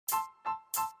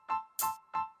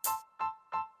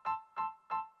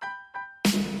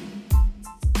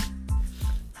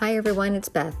Hi everyone, it's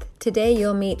Beth. Today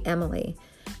you'll meet Emily.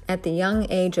 At the young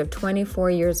age of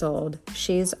 24 years old,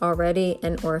 she's already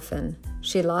an orphan.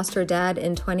 She lost her dad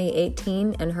in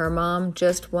 2018 and her mom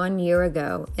just 1 year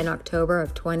ago in October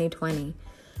of 2020.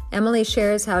 Emily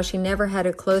shares how she never had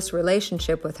a close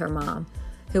relationship with her mom,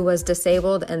 who was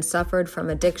disabled and suffered from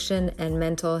addiction and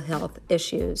mental health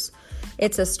issues.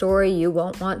 It's a story you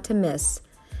won't want to miss.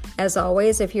 As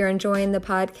always, if you're enjoying the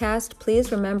podcast,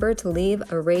 please remember to leave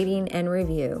a rating and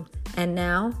review. And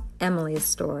now, Emily's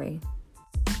story.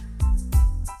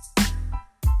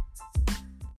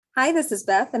 Hi, this is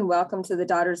Beth, and welcome to the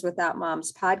Daughters Without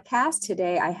Moms podcast.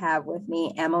 Today, I have with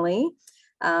me Emily.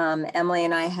 Emily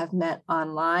and I have met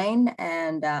online,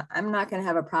 and I'm not going to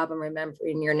have a problem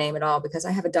remembering your name at all because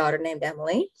I have a daughter named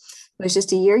Emily who is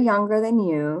just a year younger than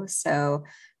you.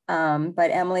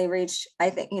 But Emily reached, I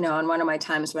think, on one of my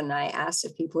times when I asked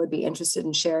if people would be interested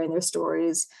in sharing their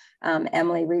stories,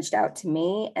 Emily reached out to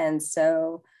me. And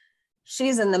so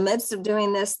she's in the midst of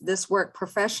doing this work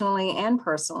professionally and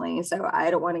personally. So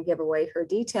I don't want to give away her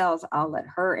details. I'll let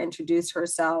her introduce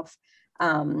herself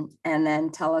and then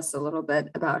tell us a little bit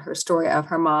about her story of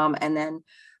her mom. And then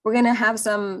we're going to have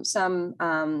some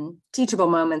teachable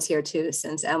moments here too,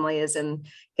 since Emily is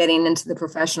getting into the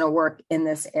professional work in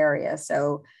this area.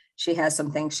 So she has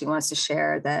some things she wants to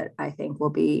share that I think will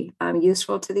be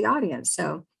useful to the audience.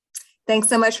 So thanks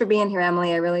so much for being here,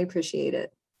 Emily. I really appreciate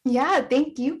it. Yeah,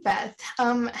 thank you, Beth.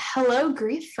 Hello,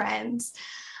 grief friends.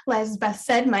 As Beth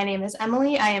said, my name is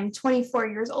Emily. I am 24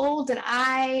 years old, and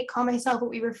I call myself what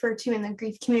we refer to in the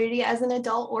grief community as an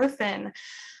adult orphan.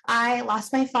 I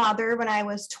lost my father when I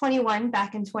was 21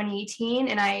 back in 2018,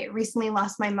 and I recently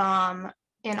lost my mom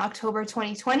in October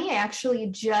 2020. I actually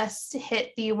just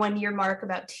hit the 1 year mark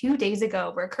about 2 days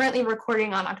ago. We're currently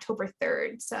recording on October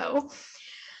 3rd. So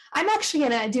I'm actually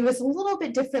going to do this a little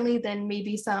bit differently than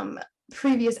maybe some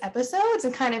previous episodes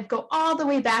and kind of go all the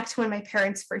way back to when my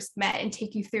parents first met and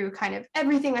take you through kind of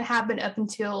everything that happened up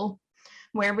until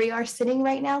where we are sitting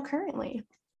right now currently.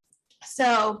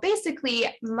 So basically,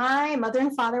 my mother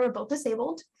and father were both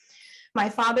disabled. My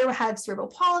father had cerebral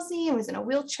palsy and was in a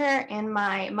wheelchair, and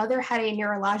my mother had a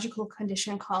neurological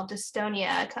condition called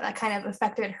dystonia that kind of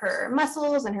affected her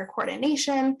muscles and her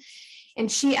coordination. And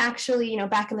she actually,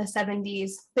 back in the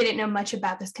 70s, they didn't know much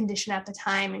about this condition at the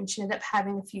time, and she ended up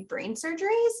having a few brain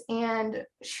surgeries, and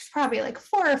she's probably like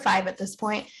 4 or 5 at this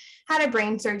point, had a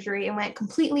brain surgery and went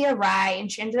completely awry, and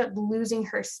she ended up losing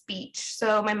her speech.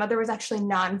 So my mother was actually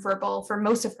nonverbal for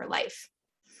most of her life.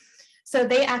 So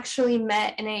they actually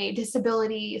met in a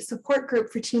disability support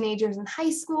group for teenagers in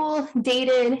high school,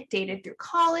 dated through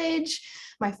college.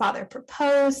 My father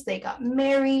proposed, they got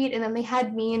married, and then they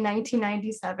had me in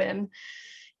 1997.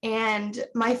 And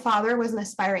my father was an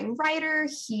aspiring writer.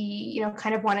 He,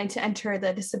 kind of wanted to enter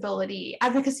the disability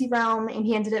advocacy realm, and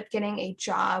he ended up getting a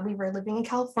job. We were living in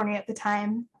California at the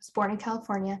time. I was born in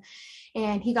California.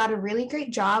 And he got a really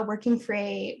great job working for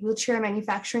a wheelchair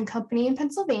manufacturing company in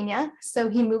Pennsylvania. So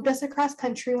he moved us across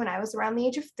country when I was around the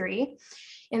age of 3.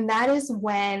 And that is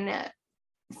when,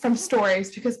 from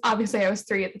stories, because obviously I was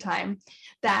 3 at the time,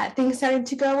 that things started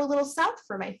to go a little south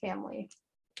for my family.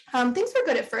 Things were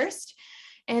good at first.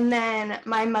 And then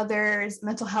my mother's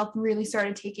mental health really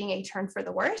started taking a turn for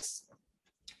the worse.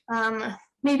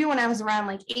 Maybe when I was around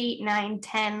like 8, 9,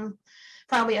 10,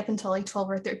 probably up until like 12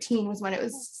 or 13 was when it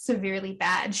was severely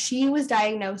bad. She was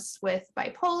diagnosed with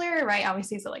bipolar, right?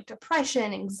 Obviously, so like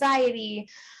depression, anxiety.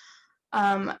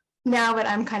 Now that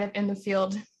I'm kind of in the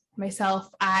field myself,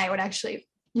 I would actually,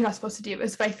 you're not supposed to do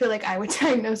this, but I feel like I would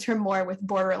diagnose her more with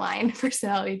borderline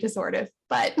personality disorder.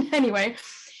 But anyway,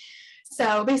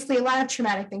 so basically a lot of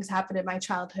traumatic things happened in my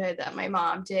childhood that my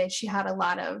mom did. She had a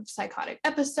lot of psychotic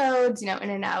episodes, in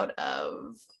and out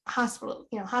of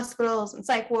hospitals and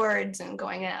psych wards and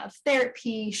going out of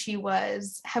therapy. She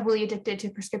was heavily addicted to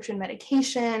prescription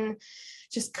medication,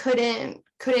 just couldn't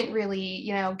really,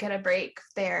 get a break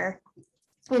there.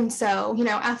 And so,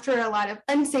 after a lot of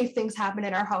unsafe things happened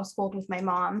in our household with my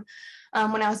mom,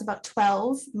 when I was about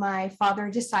 12, my father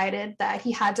decided that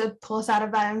he had to pull us out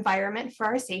of that environment for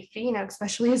our safety,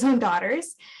 especially his own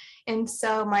daughters. And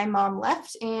so my mom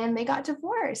left and they got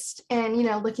divorced. And,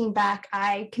 looking back,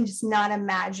 I can just not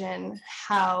imagine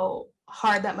how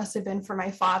hard that must have been for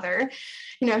my father,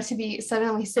 to be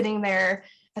suddenly sitting there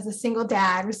as a single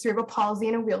dad with cerebral palsy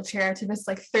in a wheelchair to this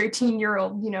like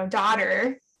 13-year-old,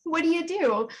 daughter. What do you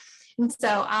do? And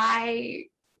so I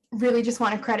really just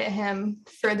want to credit him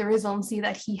for the resiliency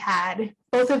that he had.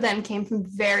 Both of them came from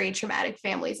very traumatic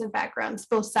families and backgrounds,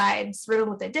 both sides riddled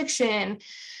with addiction.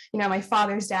 My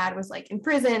father's dad was like in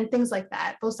prison, things like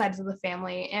that, both sides of the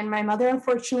family. And my mother,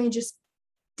 unfortunately, just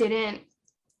didn't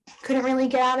couldn't really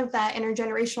get out of that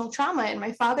intergenerational trauma. And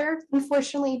my father,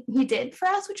 unfortunately, he did for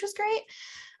us, which was great.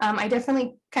 I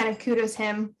definitely kind of kudos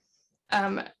him.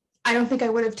 I don't think I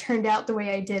would have turned out the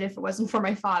way I did if it wasn't for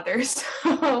my father.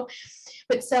 So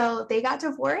they got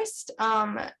divorced.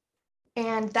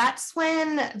 And that's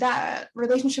when that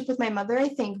relationship with my mother, I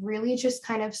think, really just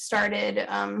kind of started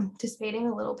dissipating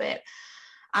a little bit.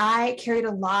 I carried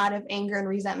a lot of anger and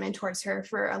resentment towards her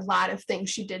for a lot of things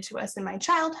she did to us in my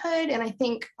childhood. And I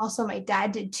think also my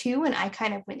dad did too. And I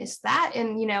kind of witnessed that.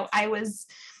 And, I was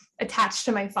attached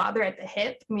to my father at the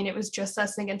hip. I mean, it was just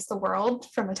us against the world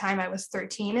from the time I was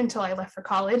 13 until I left for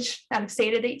college out of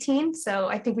state at 18. So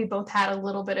I think we both had a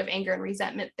little bit of anger and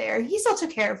resentment there. He still took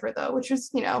care of her though, which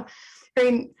was,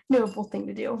 very noble thing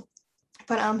to do.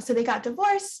 But so they got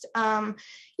divorced. I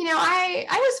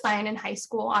was fine in high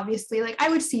school, obviously. Like I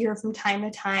would see her from time to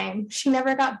time. She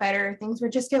never got better. Things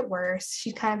would just get worse.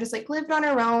 She kind of just like lived on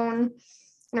her own,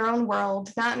 in her own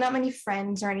world, not many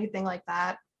friends or anything like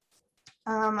that.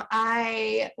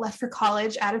 I left for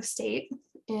college out of state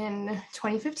in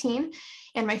 2015.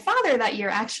 And my father that year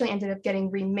actually ended up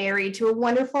getting remarried to a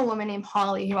wonderful woman named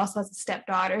Holly, who also has a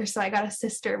stepdaughter. So I got a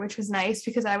sister, which was nice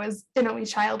because I was an only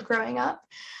child growing up.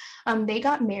 They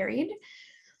got married.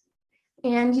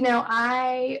 And,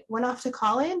 I went off to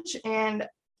college. And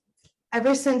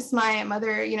ever since my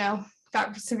mother,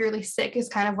 got severely sick is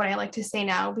kind of what I like to say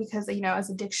now, because, as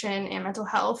addiction and mental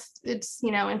health, it's,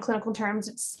 in clinical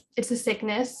terms, it's a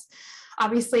sickness.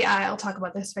 Obviously, I'll talk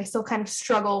about this, but I still kind of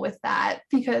struggle with that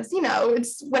because,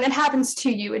 it's when it happens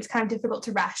to you, it's kind of difficult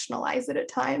to rationalize it at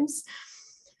times.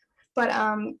 But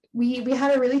we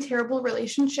had a really terrible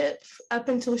relationship up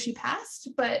until she passed.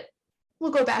 But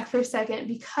we'll go back for a second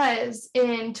because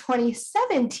in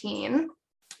 2017,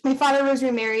 my father was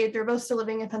remarried. They're both still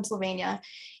living in Pennsylvania.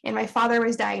 And my father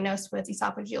was diagnosed with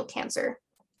esophageal cancer.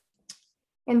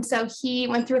 And so he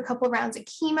went through a couple of rounds of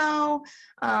chemo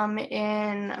I'm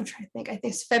trying to think, I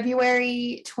think it's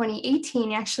February 2018,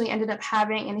 he actually ended up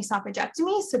having an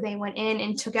esophagectomy. So they went in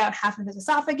and took out half of his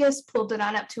esophagus, pulled it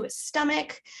on up to his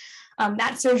stomach.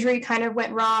 That surgery kind of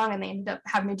went wrong and they ended up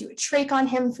having to do a trach on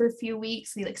him for a few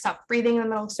weeks. He stopped breathing in the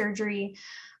middle of surgery.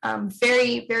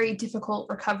 Very, very difficult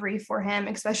recovery for him,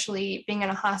 especially being in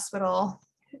a hospital.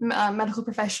 Medical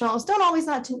professionals don't always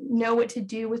know what to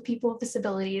do with people with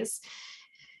disabilities.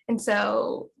 And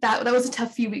so that was a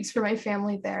tough few weeks for my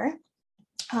family there.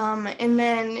 And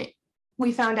then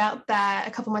we found out that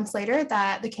a couple months later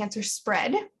that the cancer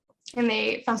spread and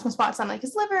they found some spots on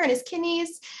his liver and his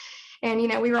kidneys. And,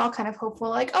 we were all kind of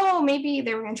hopeful, maybe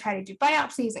they were going to try to do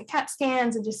biopsies and CAT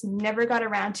scans and just never got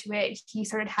around to it. He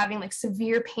started having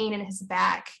severe pain in his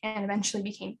back and eventually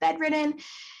became bedridden.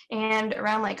 And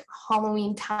around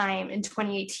Halloween time in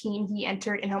 2018, he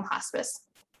entered in-home hospice.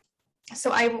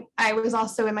 So I was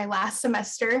also in my last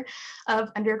semester of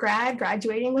undergrad,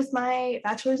 graduating with my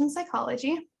bachelor's in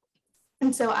psychology.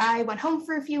 And so I went home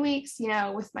for a few weeks,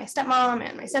 with my stepmom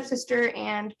and my stepsister,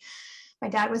 and my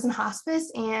dad was in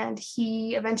hospice and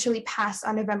he eventually passed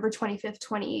on November 25th,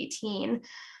 2018.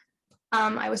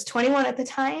 I was 21 at the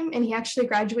time and he actually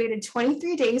graduated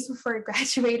 23 days before I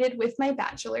graduated with my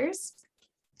bachelor's.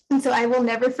 And so I will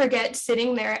never forget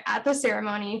sitting there at the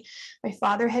ceremony. My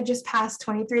father had just passed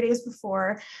 23 days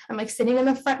before. I'm sitting in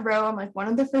the front row. I'm one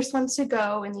of the first ones to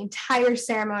go. And the entire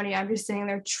ceremony, I'm just sitting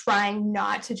there trying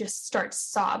not to just start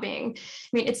sobbing. I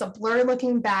mean, it's a blur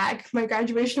looking back. My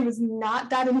graduation was not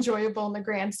that enjoyable in the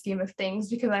grand scheme of things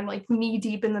because I'm knee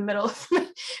deep in the middle of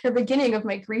the beginning of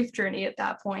my grief journey at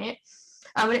that point.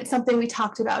 And it's something we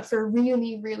talked about for a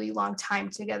really, really long time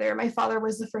together. My father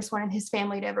was the first one in his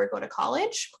family to ever go to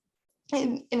college,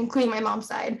 and including my mom's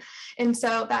side. And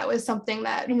so that was something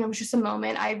that, was just a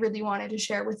moment I really wanted to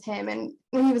share with him. And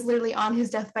when he was literally on his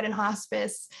deathbed in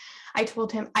hospice, I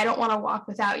told him, I don't want to walk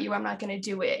without you. I'm not going to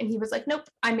do it. And he was like, nope,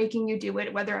 I'm making you do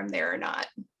it, whether I'm there or not.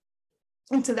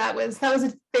 And so that was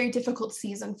a very difficult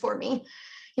season for me,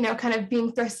 kind of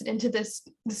being thrusted into this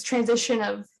transition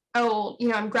of,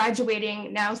 I'm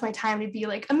graduating. Now's my time to be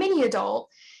a mini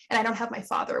adult. And I don't have my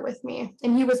father with me.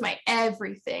 And he was my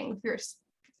everything.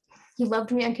 He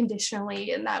loved me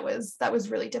unconditionally. And that was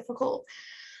really difficult.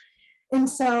 And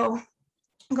so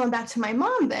going back to my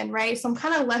mom then, right? So I'm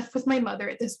kind of left with my mother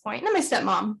at this point, and my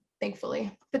stepmom,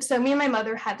 thankfully. But so me and my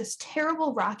mother had this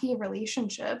terrible, rocky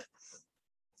relationship.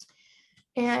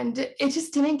 And it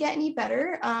just didn't get any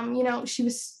better. She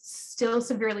was still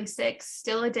severely sick,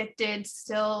 still addicted,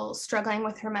 still struggling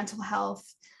with her mental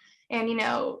health. And,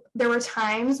 there were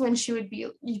times when she would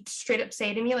straight up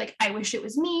say to me, I wish it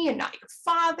was me and not your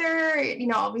father,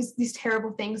 all these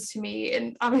terrible things to me.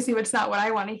 And obviously it's not what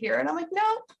I want to hear. And I'm like, no,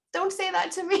 don't say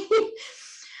that to me.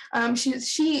 She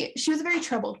was a very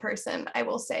troubled person, I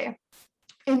will say.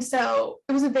 And so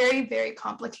it was a very, very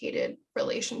complicated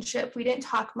relationship. We didn't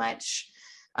talk much.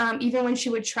 Even when she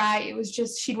would try, it was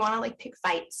just she'd want to like pick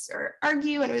fights or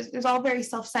argue, and it was all very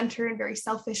self-centered and very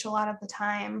selfish a lot of the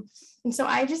time. And so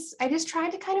I just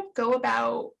tried to kind of go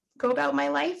about my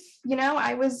life.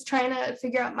 I was trying to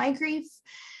figure out my grief,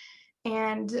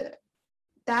 and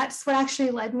that's what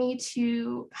actually led me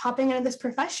to hopping into this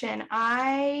profession.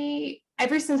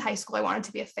 Ever since high school, I wanted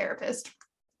to be a therapist.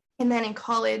 And then in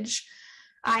college,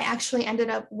 I actually ended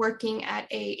up working at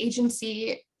a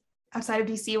agency outside of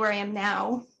DC where I am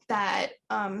now that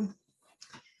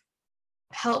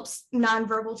helps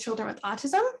nonverbal children with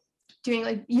autism,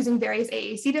 using various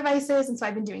AAC devices. And so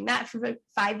I've been doing that for like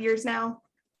 5 years now.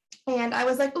 And I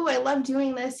was like, oh, I love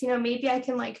doing this. Maybe I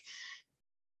can like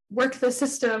work the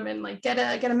system and like get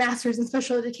a master's in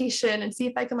special education and see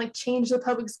if I can like change the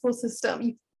public school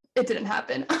system. It didn't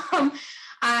happen.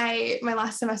 My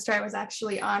last semester, I was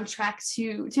actually on track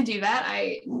to do that.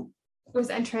 I was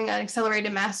entering an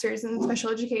accelerated master's in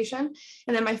special education,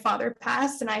 and then my father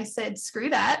passed, and I said, screw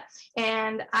that.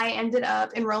 And I ended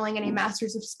up enrolling in a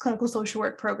master's of clinical social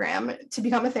work program to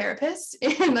become a therapist.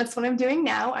 And that's what I'm doing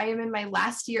now. I am in my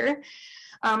last year.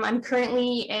 I'm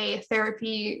currently a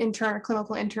therapy intern, or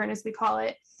clinical intern, as we call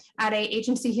it, at an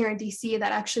agency here in DC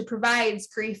that actually provides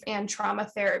grief and trauma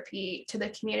therapy to the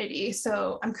community.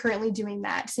 So I'm currently doing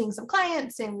that, seeing some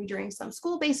clients, and we're doing some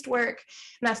school-based work,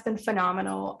 and that's been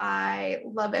phenomenal. I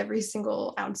love every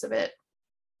single ounce of it.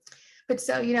 But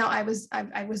so, I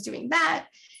was doing that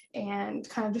and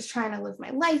kind of just trying to live my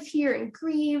life here and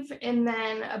grieve. And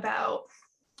then about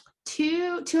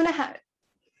two and a half,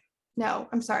 no,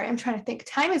 I'm sorry, I'm trying to think.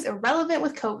 Time is irrelevant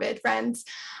with COVID, friends.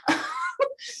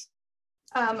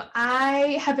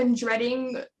 I have been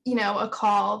dreading, a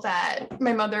call that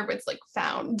my mother was like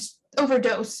found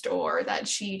overdosed, or that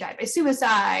she died by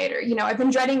suicide, or, I've been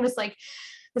dreading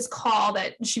this call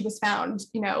that she was found,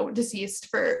 deceased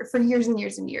for years and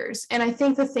years and years. And I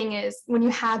think the thing is, when you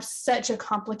have such a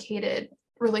complicated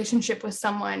relationship with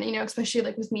someone, especially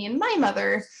like with me and my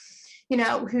mother,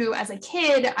 who as a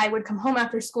kid, I would come home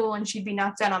after school and she'd be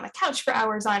knocked down on the couch for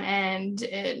hours on end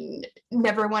and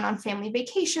never went on family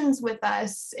vacations with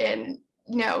us, and,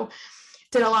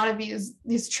 did a lot of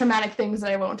these traumatic things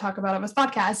that I won't talk about on this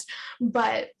podcast.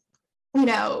 But,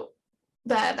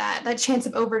 that chance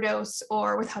of overdose,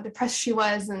 or with how depressed she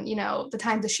was, and the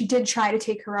times that she did try to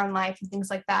take her own life and things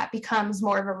like that, becomes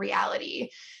more of a reality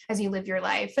as you live your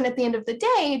life. And at the end of the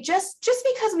day, just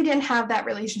because we didn't have that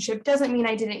relationship doesn't mean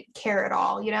I didn't care at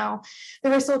all.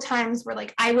 There were still times where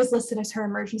like I was listed as her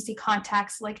emergency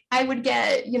contacts. Like I would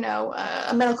get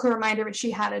a medical reminder that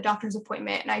she had a doctor's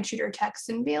appointment, and I'd shoot her a text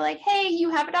and be like, hey, you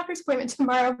have a doctor's appointment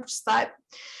tomorrow. Just thought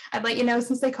I'd let you know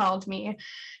since they called me.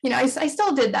 I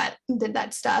still did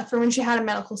that stuff. Or when she had a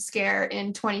medical scare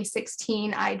in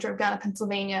 2016, I drove down to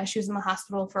Pennsylvania. She was in the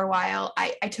hospital for a while.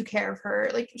 I took care of her.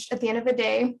 Like at the end of the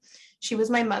day, she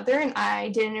was my mother, and I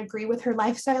didn't agree with her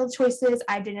lifestyle choices.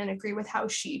 I didn't agree with how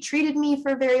she treated me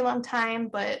for a very long time,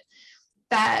 but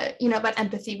that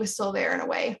empathy was still there in a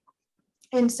way.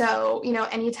 And so,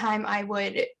 anytime I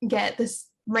would get this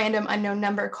random unknown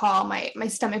number call, my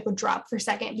stomach would drop for a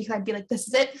second, because I'd be like, this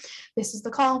is it, this is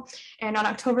the call. And on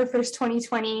October 1st,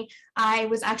 2020, I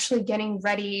was actually getting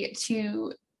ready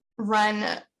to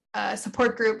run a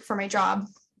support group for my job.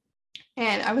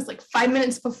 And I was like 5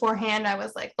 minutes beforehand, I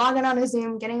was like logging on to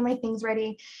Zoom, getting my things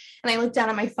ready. And I looked down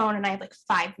at my phone and I had like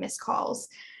 5 missed calls.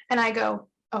 And I go,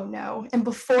 oh no. And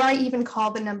before I even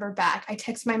call the number back, I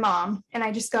text my mom and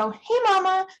I just go, hey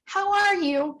mama, how are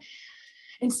you?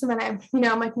 And so then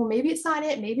I'm like, well, maybe it's not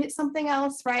it. Maybe it's something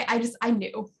else, right? I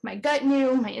knew. My gut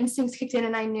knew, my instincts kicked in,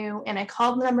 and I knew. And I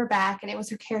called the number back, and it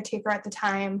was her caretaker at the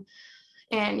time.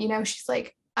 And, she's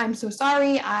like, I'm so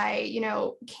sorry. I,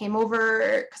 came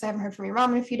over because I haven't heard from your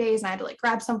mom in a few days, and I had to like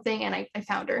grab something, and I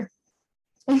found her.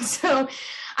 And so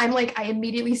I'm like, I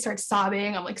immediately start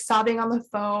sobbing. I'm like sobbing on the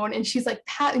phone, and she's like,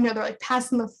 they're like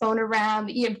passing the phone around.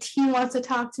 The EMT wants to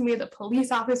talk to me. The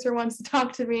police officer wants to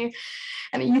talk to me.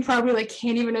 And you probably like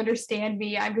can't even understand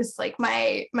me. I'm just like,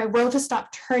 my world just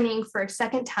stopped turning for a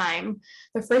second time.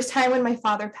 The first time when my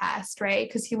father passed, right?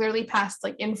 Because he literally passed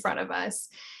like in front of us.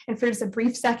 And for just a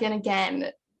brief second,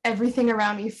 again, everything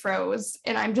around me froze.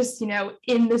 And I'm just,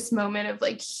 in this moment of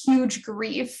like huge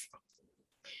grief.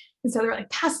 And so they're like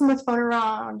passing the phone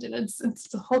around, and it's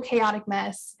a whole chaotic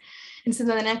mess. And so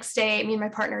then the next day, me and my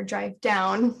partner drive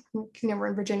down, we're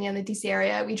in Virginia in the DC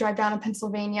area. We drive down to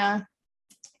Pennsylvania,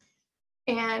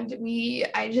 and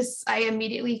I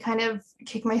immediately kind of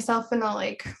kick myself in the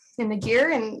like in the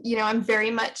gear. And, I'm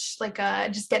very much like a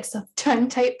just get stuff done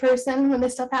type person when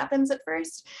this stuff happens at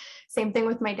first. Same thing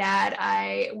with my dad.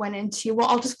 I went into, well,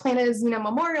 I'll just plan his,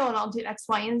 memorial and I'll do X,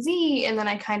 Y, and Z. And then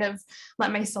I kind of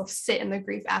let myself sit in the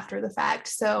grief after the fact.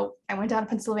 So I went down to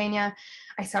Pennsylvania.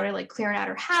 I started like clearing out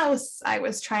her house. I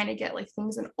was trying to get like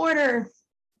things in order.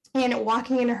 And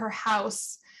walking into her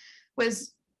house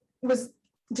was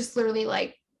just literally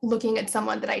like looking at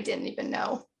someone that I didn't even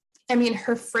know. I mean,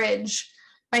 her fridge,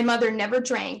 my mother never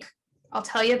drank. I'll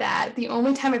tell you that. The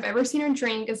only time I've ever seen her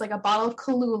drink is like a bottle of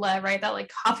Kahlua, right? That like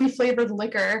coffee flavored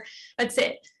liquor. That's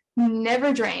it.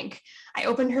 Never drank. I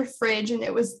opened her fridge and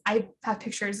I have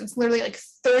pictures. It's literally like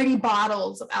 30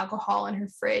 bottles of alcohol in her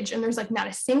fridge. And there's like not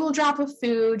a single drop of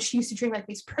food. She used to drink like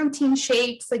these protein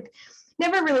shakes, like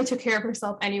never really took care of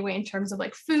herself anyway in terms of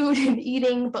like food and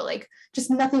eating, but like just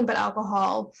nothing but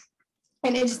alcohol.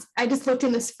 And I just looked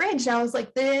in this fridge and I was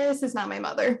like, this is not my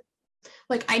mother.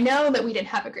 Like, I know that we didn't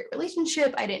have a great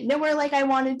relationship. I didn't know her like I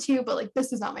wanted to, but like,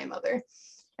 this is not my mother.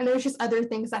 And there was just other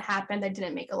things that happened that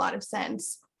didn't make a lot of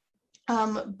sense.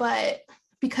 But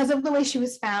because of the way she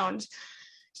was found,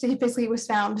 she basically was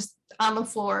found just on the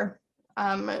floor.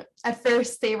 At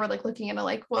first they were like looking into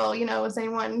like, well,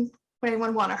 would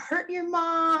anyone want to hurt your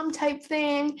mom type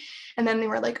thing? And then they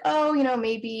were like, oh,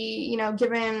 maybe,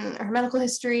 given her medical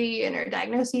history and her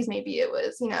diagnoses, maybe it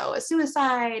was, a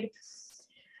suicide.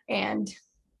 And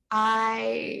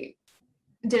I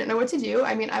didn't know what to do.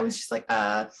 I mean, I was just like,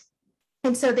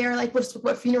 and so they were like,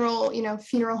 what funeral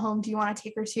home do you want to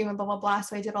take her to, and blah, blah, blah.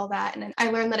 So I did all that. And then I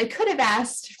learned that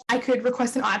I could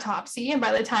request an autopsy. And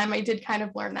by the time I did kind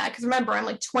of learn that, because remember, I'm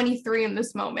like 23 in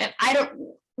this moment.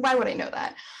 Why would I know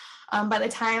that? By the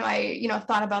time I,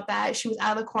 thought about that, she was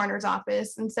out of the coroner's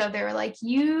office. And so they were like,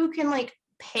 you can like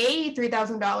pay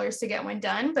 $3,000 to get one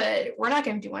done, but we're not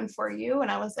going to do one for you. And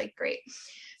I was like, great.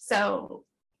 So,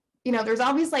 there's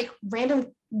always like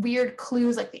random weird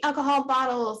clues, like the alcohol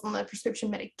bottles and the prescription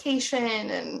medication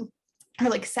and her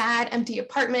like sad, empty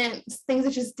apartment, things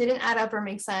that just didn't add up or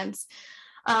make sense.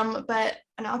 But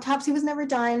an autopsy was never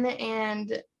done.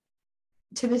 And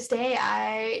to this day,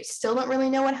 I still don't really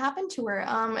know what happened to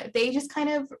her. They just kind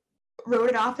of wrote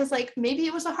it off as like, maybe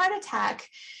it was a heart attack.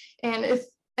 And if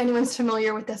anyone's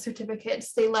familiar with death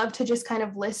certificates, they love to just kind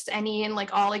of list any and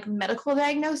like all like medical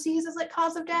diagnoses as like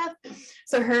cause of death.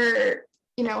 So her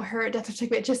death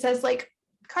certificate just says like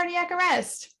cardiac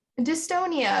arrest,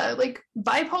 dystonia, like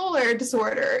bipolar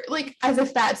disorder, like as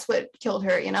if that's what killed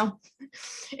her.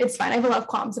 It's fine. I have a lot of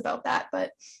qualms about that,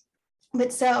 but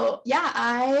so yeah,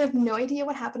 I have no idea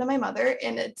what happened to my mother,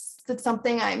 and it's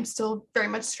something I'm still very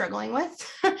much struggling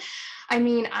with. I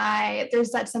mean,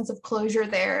 there's that sense of closure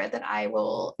there that I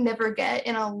will never get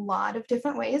in a lot of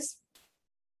different ways.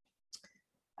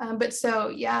 But so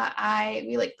yeah,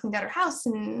 we like cleaned out her house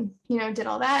and did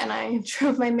all that, and I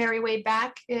drove my merry way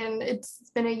back, and it's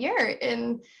been a year.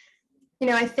 And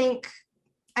I think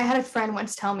I had a friend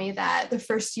once tell me that the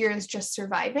first year is just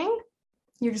surviving.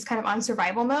 You're just kind of on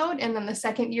survival mode, and then the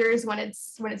second year is when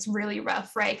it's really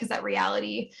rough, right? Because that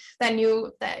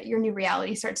your new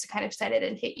reality starts to kind of set it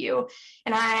and hit you.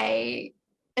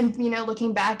 And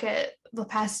looking back at the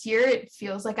past year, it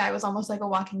feels like I was almost like a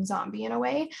walking zombie in a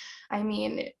way. I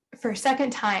mean, for a second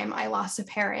time, I lost a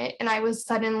parent, and I was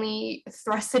suddenly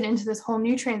thrusted into this whole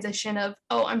new transition of,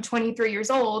 oh, I'm 23 years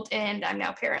old and I'm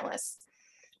now parentless.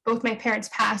 Both my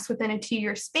parents passed within a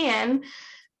 2-year span.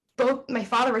 My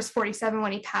father was 47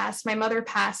 when he passed. My mother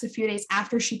passed a few days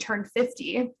after she turned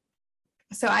 50.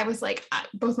 So I was like,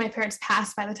 both my parents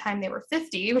passed by the time they were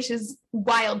 50, which is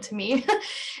wild to me.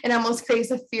 And almost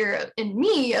creates a fear in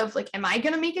me of like, am I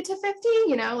going to make it to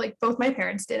 50? Like both my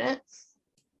parents didn't.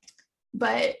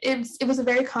 But it was a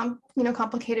very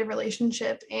complicated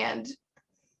relationship. And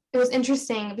it was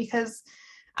interesting because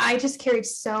I just carried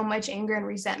so much anger and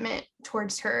resentment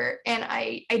towards her, and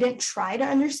I didn't try to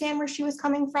understand where she was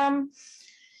coming from.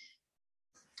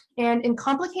 And in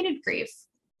complicated grief,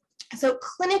 so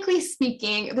clinically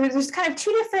speaking, there's kind of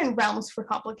two different realms for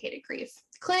complicated grief.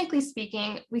 Clinically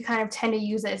speaking, we kind of tend to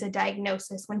use it as a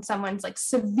diagnosis when someone's like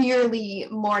severely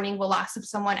mourning the loss of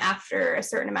someone after a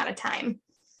certain amount of time.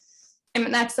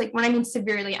 And that's like, when I mean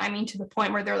severely, I mean to the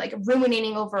point where they're like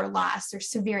ruminating over a loss. There's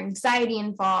severe anxiety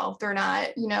involved. They're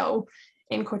not,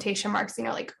 in quotation marks,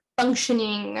 like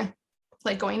functioning,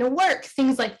 like going to work,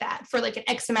 things like that for like an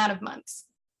X amount of months.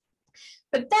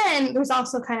 But then there's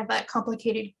also kind of that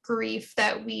complicated grief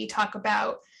that we talk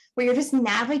about where you're just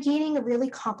navigating a really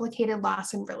complicated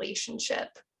loss in relationship.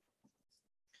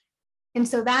 And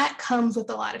so that comes with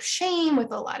a lot of shame,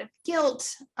 with a lot of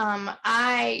guilt.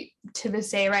 To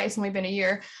this day, right, it's only been a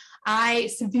year, I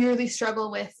severely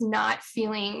struggle with not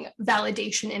feeling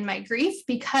validation in my grief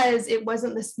because it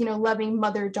wasn't this, loving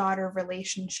mother-daughter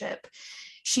relationship.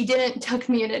 She didn't tuck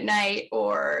me in at night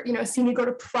or, see me go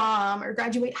to prom or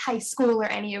graduate high school or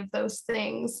any of those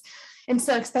things. And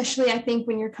so especially I think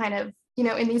when you're kind of,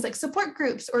 in these like support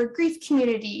groups or grief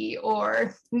community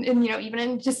or,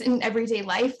 even in everyday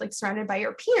life, like surrounded by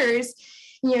your peers,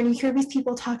 and you hear these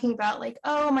people talking about like,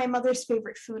 oh, my mother's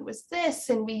favorite food was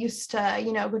this. And we used to,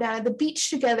 go down to the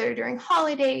beach together during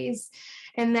holidays.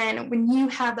 And then when you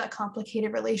have that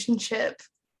complicated relationship,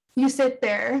 you sit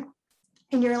there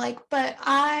and you're like, but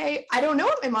I don't know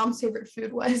what my mom's favorite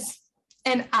food was.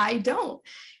 And I don't,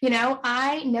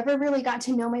 I never really got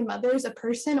to know my mother as a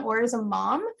person or as a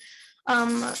mom.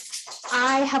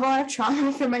 I have a lot of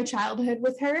trauma from my childhood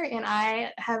with her, and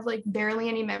I have like barely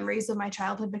any memories of my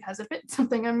childhood because of it,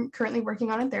 something I'm currently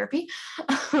working on in therapy.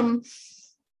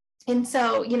 And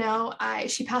so,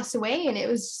 she passed away, and it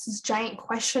was this giant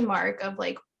question mark of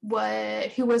like,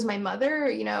 who was my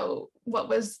mother? What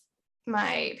was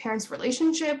my parents'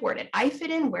 relationship? Where did I fit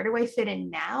in? Where do I fit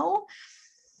in now?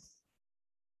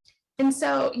 And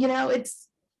so,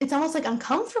 it's almost like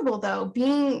uncomfortable though,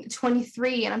 being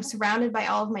 23 and I'm surrounded by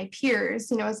all of my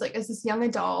peers, as this young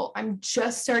adult, I'm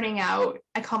just starting out.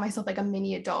 I call myself like a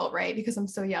mini adult, right? Because I'm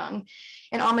so young.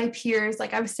 And all my peers,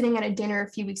 like I was sitting at a dinner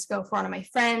a few weeks ago for one of my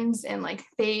friends, and like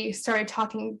they started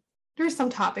talking, there's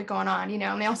some topic going on,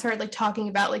 and they all started like talking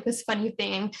about like this funny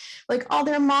thing, like all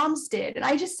their moms did. And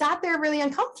I just sat there really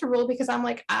uncomfortable because I'm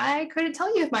like, I couldn't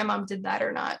tell you if my mom did that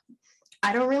or not.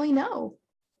 I don't really know.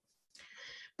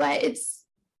 But it's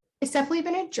definitely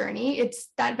been a journey. It's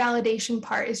that validation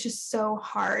part is just so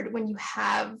hard when you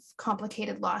have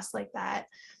complicated loss like that,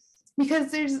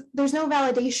 because there's no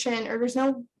validation, or there's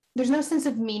no sense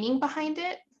of meaning behind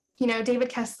it. David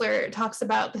Kessler talks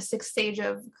about the sixth stage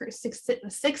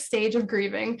of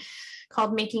grieving,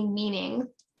 called making meaning.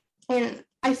 And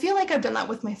I feel like I've done that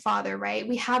with my father, right?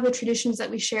 We have the traditions that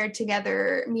we shared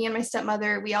together. Me and my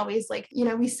stepmother, we always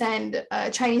we send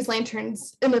Chinese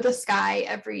lanterns into the sky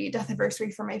every death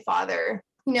anniversary for my father.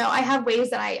 I have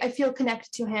ways that I feel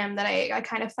connected to him, that I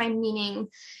kind of find meaning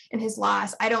in his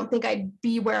loss. I don't think I'd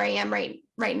be where I am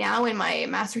right now in my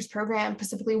master's program,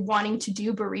 specifically wanting to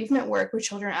do bereavement work with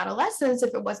children and adolescents,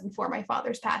 if it wasn't for my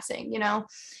father's passing,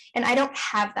 and I don't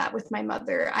have that with my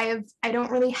mother. I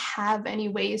don't really have any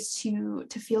ways to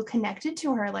feel connected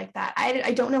to her like that.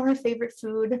 I don't know her favorite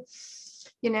food.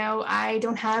 I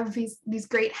don't have these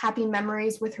great happy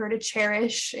memories with her to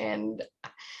cherish. And,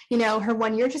 her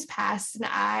 1 year just passed, and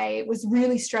I was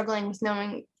really struggling with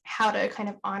knowing how to kind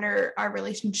of honor our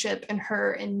relationship and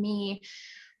her and me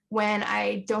when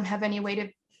I don't have any way to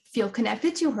feel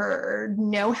connected to her or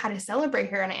know how to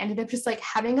celebrate her. And I ended up just like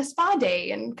having a spa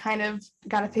day and kind of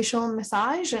got a facial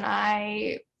massage, and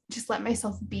I just let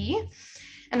myself be.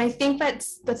 And I think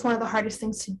that's one of the hardest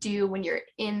things to do when you're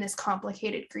in this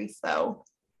complicated grief, though,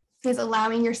 is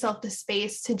allowing yourself the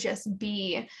space to just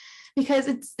be, because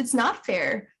it's not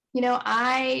fair.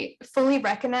 I fully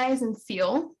recognize and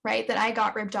feel, right, that I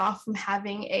got ripped off from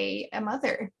having a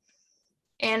mother.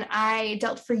 And I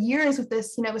dealt for years with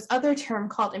this, this other term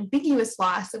called ambiguous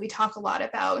loss that we talk a lot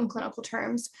about in clinical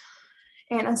terms.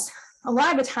 And a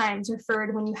lot of the times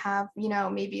referred when you have,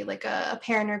 maybe like a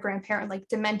parent or grandparent, like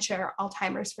dementia or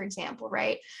Alzheimer's, for example,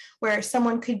 right? Where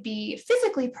someone could be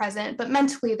physically present, but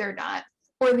mentally they're not.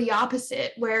 Or the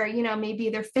opposite, where, maybe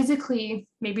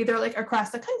they're like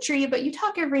across the country, but you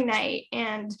talk every night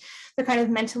and they're kind of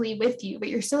mentally with you, but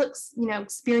you're still,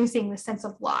 experiencing the sense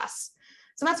of loss.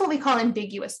 So that's what we call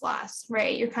ambiguous loss,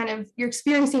 right? You're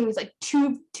experiencing these like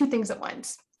two things at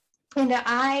once. And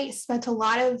I spent a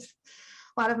lot of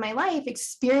my life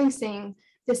experiencing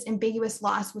this ambiguous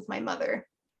loss with my mother.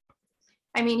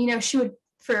 I mean,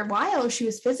 for a while, she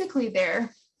was physically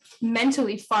there,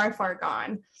 mentally far, far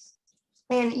gone.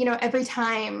 And, every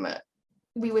time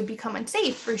we would become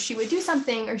unsafe, or she would do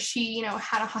something, or she,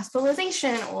 had a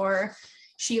hospitalization, or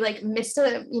she like missed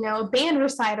a band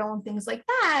recital and things like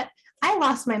that, I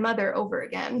lost my mother over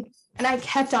again. And I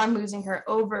kept on losing her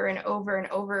over and over and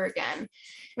over again.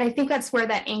 And I think that's where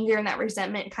that anger and that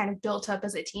resentment kind of built up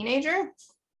as a teenager.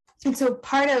 And so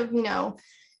part of,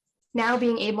 now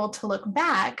being able to look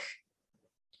back,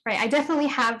 right, I definitely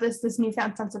have this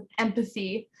newfound sense of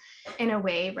empathy in a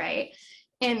way, right?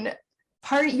 And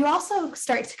you also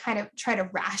start to kind of try to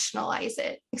rationalize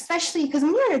it, especially because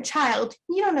when you're a child,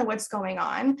 you don't know what's going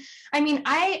on. I mean,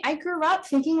 I grew up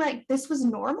thinking like this was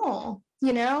normal.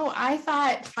 I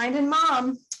thought finding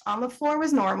mom on the floor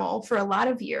was normal for a lot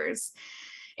of years.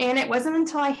 And it wasn't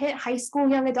until I hit high school,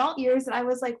 young adult years that I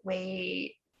was like,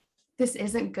 wait, this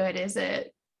isn't good, is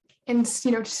it? and,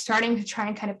 starting to try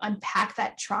and kind of unpack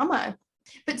that trauma.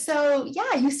 But so,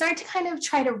 yeah, you start to kind of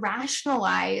try to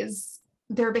rationalize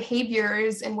their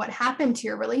behaviors and what happened to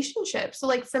your relationship. So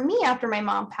like for me, after my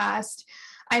mom passed,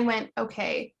 I went,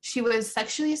 okay, she was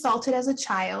sexually assaulted as a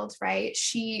child, right?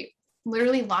 She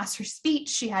literally lost her speech.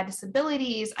 She had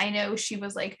disabilities. I know she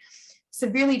was like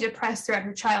severely depressed throughout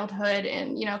her childhood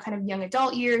and, kind of young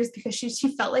adult years because she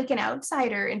felt like an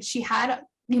outsider, and she had,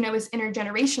 this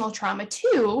intergenerational trauma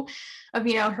too of,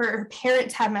 her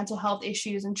parents had mental health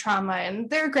issues and trauma and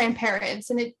their grandparents.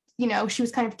 And it, she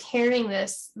was kind of carrying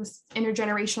this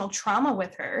intergenerational trauma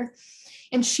with her,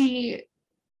 and she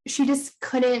just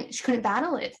couldn't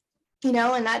battle it,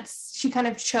 and that's, she kind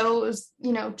of chose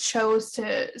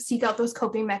to seek out those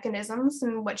coping mechanisms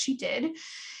and what she did.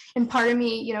 And part of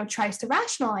me, tries to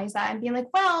rationalize that and being like,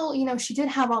 well, she did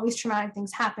have all these traumatic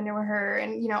things happen to her.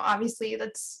 And, obviously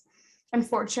that's,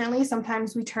 unfortunately,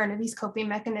 sometimes we turn to these coping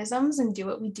mechanisms and do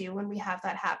what we do when we have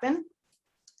that happen.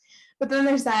 But then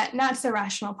there's that not so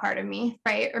rational part of me,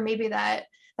 right? Or maybe that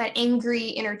angry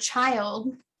inner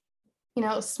child,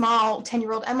 small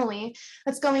 10-year-old Emily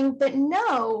that's going, but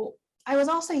no, I was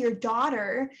also your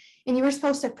daughter and you were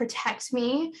supposed to protect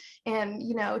me and,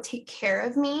 take care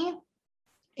of me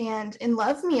and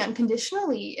love me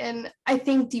unconditionally. And I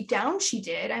think deep down she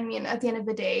did. I mean, at the end of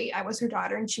the day, I was her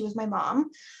daughter and she was my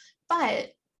mom,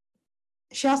 but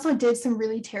she also did some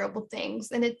really terrible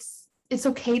things. And it's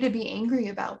okay to be angry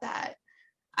about that.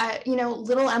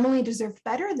 Little Emily deserved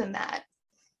better than that.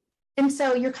 And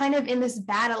so you're kind of in this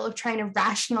battle of trying to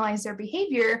rationalize their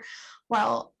behavior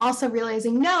while also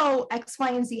realizing, no, X, Y,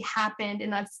 and Z happened.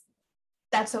 And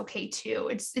that's okay too.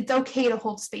 It's okay to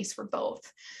hold space for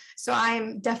both. So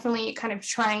I'm definitely kind of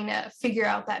trying to figure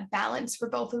out that balance for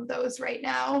both of those right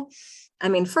now. I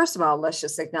mean, first of all, let's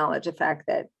just acknowledge the fact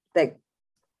that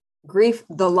grief,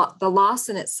 the loss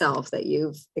in itself that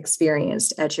you've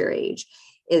experienced at your age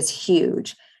is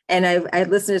huge. And I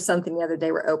listened to something the other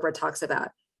day where Oprah talks about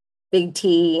big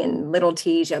T and little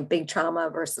T's, big trauma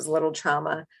versus little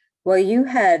trauma. Well, you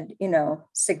had,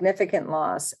 significant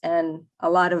loss and a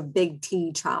lot of big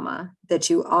T trauma that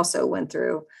you also went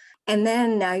through. And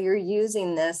then now you're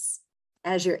using this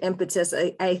as your impetus,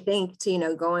 I think,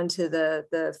 to, go into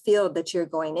the field that you're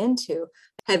going into.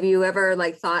 Have you ever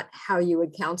thought how you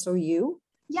would counsel you?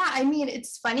 Yeah, I mean,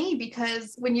 it's funny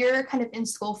because when you're kind of in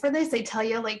school for this, they tell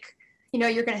you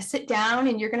you're going to sit down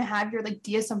and you're going to have your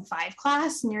DSM-5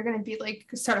 class and you're going to be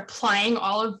start applying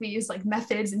all of these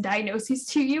methods and diagnoses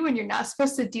to you, and you're not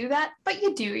supposed to do that, but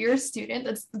you do. You're a student.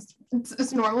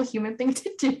 It's a normal human thing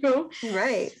to do.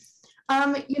 Right.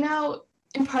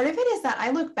 And part of it is that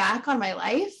I look back on my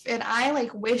life and I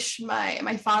wish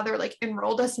my father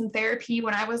enrolled us in therapy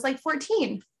when I was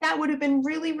 14. That would have been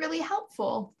really, really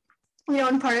helpful.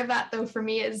 And part of that though for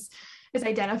me is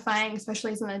identifying,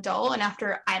 especially as an adult and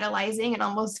after idolizing and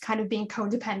almost kind of being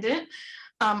codependent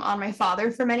on my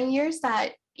father for many years,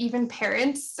 that even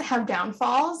parents have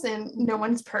downfalls and no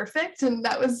one's perfect. And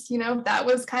that was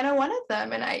kind of one of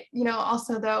them. And I,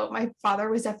 also though, my father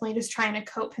was definitely just trying to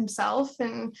cope himself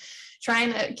and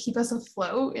trying to keep us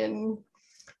afloat.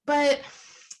 But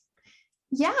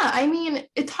yeah, I mean,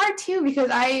 it's hard too, because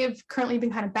I've currently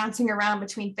been kind of bouncing around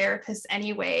between therapists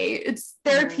anyway.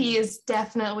 Therapy is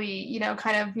definitely,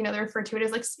 kind of, they refer to it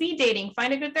as speed dating,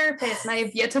 find a good therapist. And I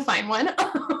have yet to find one.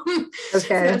 Okay.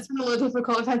 So it's been a little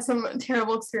difficult. I've had some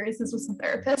terrible experiences with some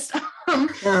therapists.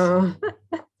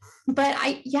 But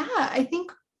I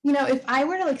think, if I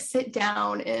were to sit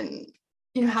down and,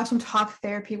 have some talk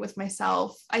therapy with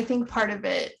myself, I think part of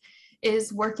it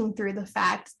is working through the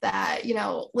fact that,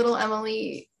 little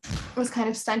Emily was kind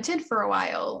of stunted for a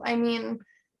while. I mean,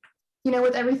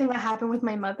 with everything that happened with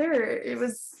my mother, it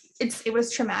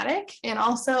was traumatic. And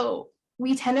also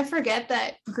we tend to forget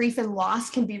that grief and loss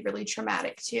can be really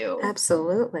traumatic too.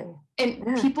 Absolutely.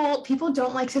 And people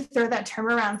don't like to throw that term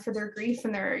around for their grief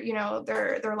and their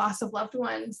loss of loved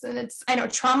ones. And I know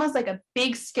trauma is a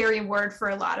big, scary word for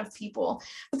a lot of people,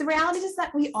 but the reality is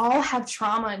that we all have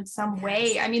trauma in some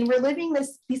way. I mean, we're living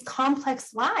these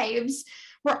complex lives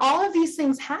where all of these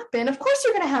things happen. Of course,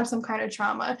 you're going to have some kind of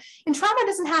trauma, and trauma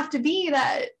doesn't have to be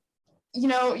that,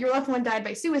 your loved one died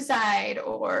by suicide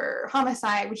or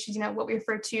homicide, which is, what we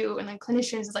refer to in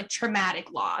clinicians as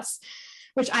traumatic loss,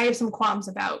 which I have some qualms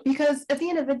about, because at the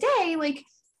end of the day,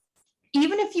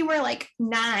 even if you were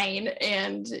 9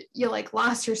 and you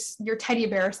lost your teddy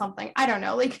bear or something, I don't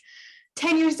know,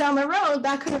 10 years down the road,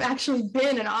 that could have actually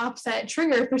been an offset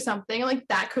trigger for something,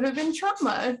 that could have been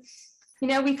trauma.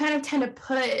 We kind of tend to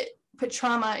put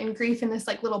trauma and grief in this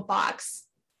little box.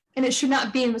 And it should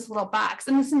not be in this little box.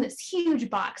 And it's in this huge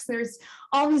box. There's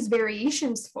all these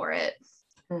variations for it.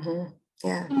 Mm-hmm.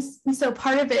 Yeah. And so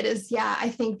part of it is, I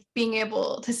think being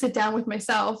able to sit down with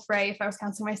myself, right? If I was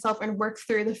counseling myself and work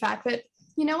through the fact that,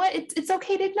 you know what, it's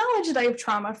okay to acknowledge that I have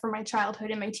trauma from my childhood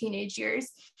and my teenage years.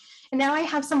 And now I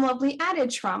have some lovely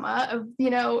added trauma of,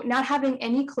 not having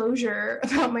any closure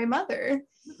about my mother.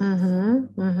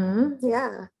 Mm-hmm. Mm-hmm.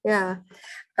 Yeah. Yeah.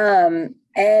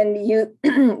 And you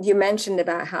you mentioned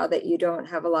about how that you don't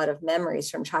have a lot of memories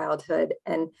from childhood,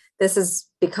 and this has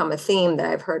become a theme that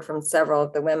I've heard from several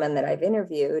of the women that I've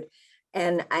interviewed.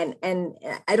 And I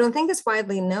don't think it's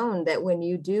widely known that when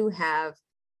you do have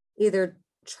either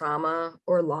trauma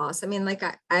or loss, I mean, like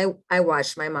I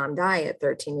watched my mom die at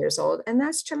 13 years old, and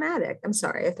that's traumatic. I'm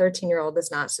sorry, a 13-year-old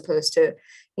is not supposed to,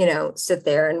 sit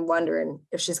there and wondering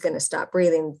if she's going to stop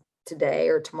breathing today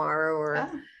or tomorrow or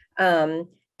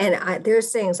and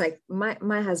there's things like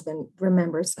my husband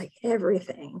remembers like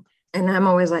everything. And I'm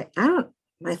always like,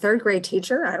 my third grade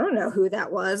teacher, I don't know who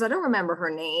that was. I don't remember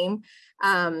her name.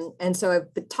 And so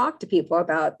I've talked to people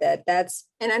about that.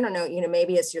 And I don't know,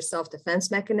 maybe it's your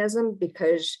self-defense mechanism,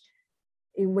 because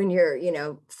when you're,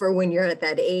 when you're at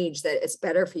that age, that it's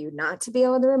better for you not to be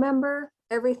able to remember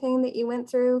everything that you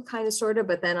went through, kind of, sort of.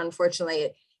 But then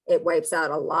unfortunately, it wipes out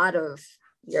a lot of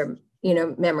your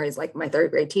memories. Like my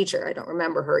third grade teacher, I don't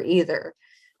remember her either.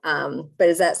 But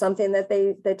is that something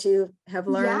that you have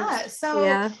learned? Yeah.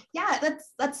 So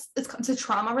it's a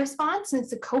trauma response, and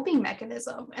it's a coping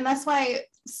mechanism. And that's why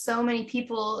so many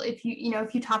people, if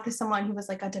you talk to someone who was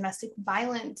like a domestic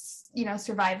violence,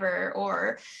 survivor,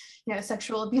 or,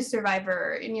 sexual abuse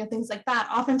survivor, and, things like that,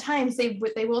 oftentimes they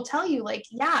will tell you like,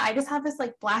 I just have this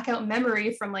like blackout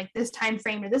memory from like this time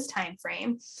frame to this time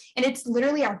frame. And it's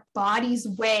literally our body's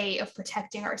way of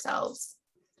protecting ourselves.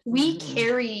 We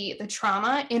carry the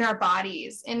trauma in our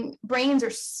bodies, and brains are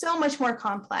so much more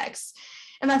complex.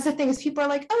 And that's the thing, is people are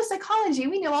like, oh, psychology,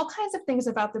 we know all kinds of things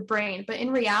about the brain. But in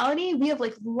reality, we have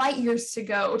like light years to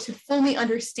go to fully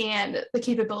understand the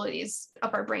capabilities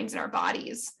of our brains and our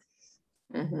bodies.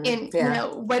 And,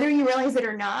 whether you realize it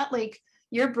or not, like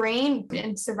your brain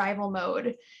in survival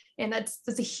mode. And that's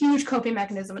a huge coping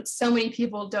mechanism that so many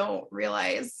people don't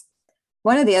realize.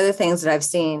 One of the other things that I've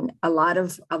seen a lot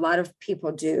of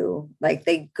people do, like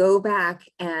they go back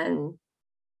and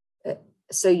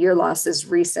so your loss is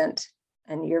recent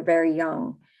and you're very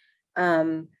young.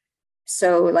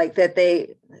 So like that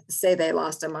they say they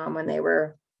lost a mom when they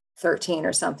were 13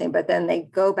 or something, but then they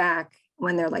go back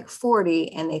when they're like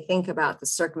 40 and they think about the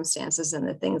circumstances and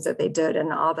the things that they did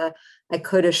and all the I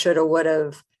coulda, shoulda,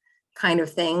 woulda kind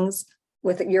of things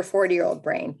with your 40-year-old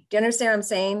brain. Do you understand what I'm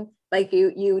saying? Like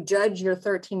you judge your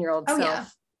 13-year-old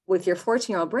self with your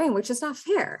 14-year-old brain, which is not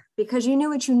fair, because you knew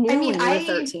what you knew when you were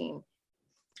 13.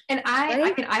 And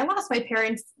I lost my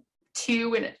parents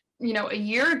too, and a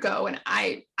year ago, and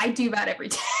I do that every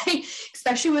day,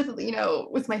 especially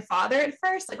with my father at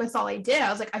first. Like that's all I did. I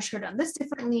was like, I should have done this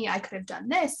differently. I could have done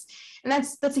this. And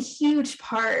that's a huge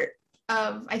part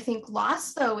of, I think,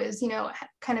 loss though, is,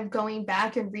 kind of going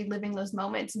back and reliving those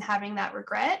moments and having that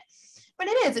regret. But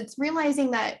it's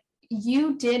realizing that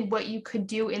you did what you could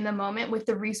do in the moment with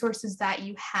the resources that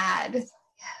you had.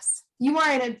 Yes. You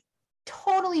are in a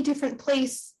totally different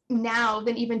place now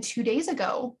than even 2 days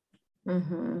ago.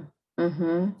 Mm-hmm.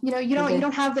 Mm-hmm. You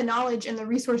don't have the knowledge and the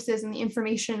resources and the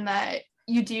information that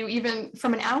you do even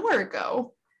from an hour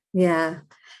ago. Yeah.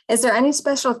 Is there any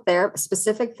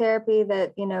specific therapy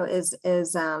that,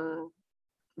 is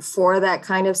for that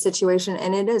kind of situation?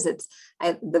 And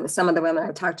some of the women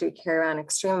I've talked to carry around an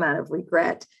extreme amount of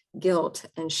regret, guilt,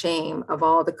 and shame of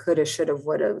all the coulda, shoulda,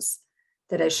 wouldas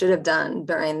that I should have done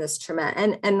during this trauma.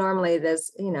 And normally it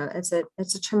is,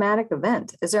 it's a traumatic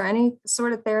event. Is there any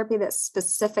sort of therapy that's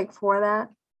specific for that?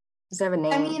 Does it have a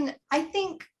name? I mean, I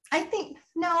think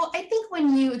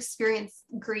when you experience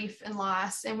grief and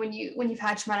loss, and when you've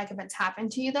had traumatic events happen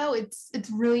to you, though, it's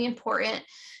really important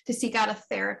to seek out a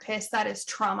therapist that is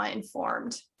trauma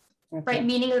informed. Okay. Right?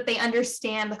 Meaning that they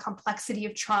understand the complexity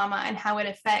of trauma and how it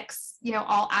affects,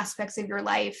 all aspects of your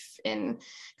life, and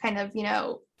kind of,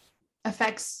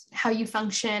 affects how you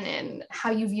function and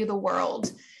how you view the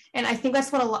world. And I think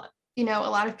that's what a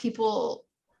lot of people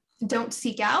don't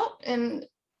seek out. And,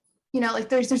 like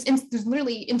there's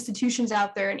literally institutions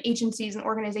out there and agencies and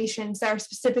organizations that are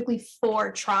specifically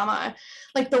for trauma.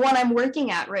 Like the one I'm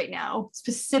working at right now,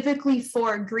 specifically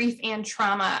for grief and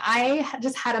trauma. I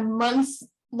just had a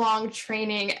months-long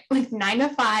training, like 9 to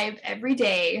 5 every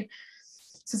day,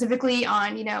 specifically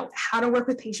on, how to work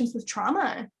with patients with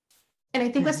trauma. And I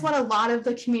think that's what a lot of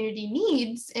the community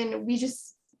needs. And we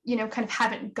just, kind of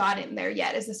haven't gotten there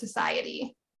yet as a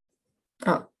society.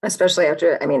 Oh, especially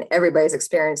after, I mean, everybody's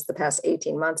experienced the past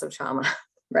 18 months of trauma,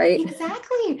 right?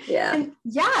 Exactly. Yeah. And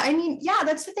yeah, I mean, yeah,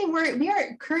 that's the thing. We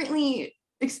are currently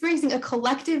experiencing a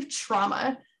collective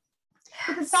trauma.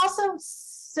 But it's also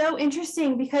so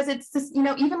interesting because it's this,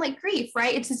 even like grief,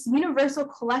 right? It's this universal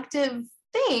collective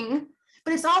thing,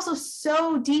 but it's also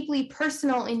so deeply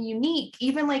personal and unique,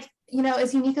 even like,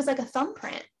 as unique as like a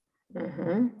thumbprint.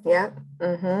 Yeah.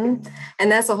 And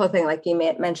that's the whole thing. Like you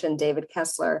mentioned David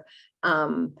Kessler.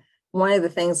 Um, One of the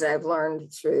things that I've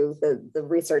learned through the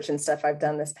research and stuff I've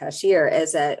done this past year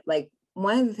is that like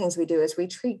one of the things we do is we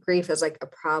treat grief as like a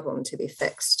problem to be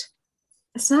fixed.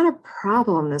 It's not a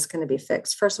problem that's going to be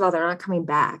fixed. First of all, they're not coming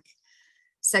back.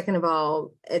 Second of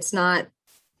all, it's not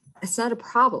a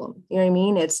problem. You know what I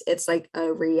mean? It's like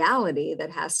a reality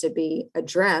that has to be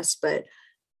addressed. But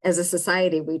as a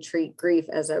society, we treat grief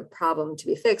as a problem to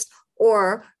be fixed,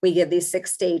 or we give these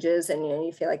 6 stages, and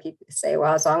you feel like you say,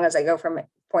 well, as long as I go from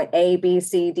point A, B,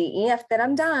 C, D, E, F, then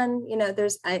I'm done.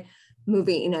 There's a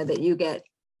movie, that you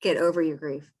get over your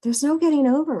grief. There's no getting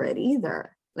over it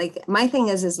either. Like my thing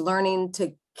is learning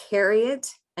to carry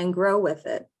it and grow with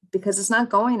it because it's not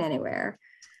going anywhere.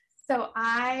 So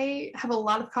I have a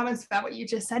lot of comments about what you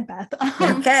just said, Beth.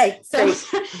 Okay. So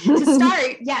to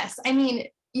start, yes, I mean,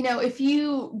 if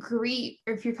you grieve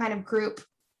or if you kind of group,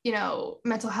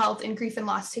 mental health and grief and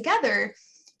loss together,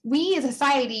 we as a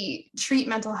society treat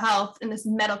mental health in this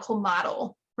medical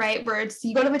model, right? Where it's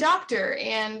you go to the doctor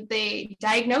and they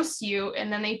diagnose you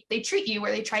and then they treat you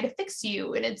or they try to fix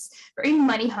you. And it's very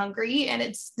money hungry. And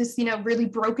it's this, really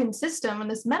broken system in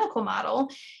this medical model.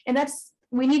 And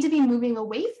we need to be moving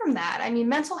away from that. I mean,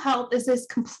 mental health is this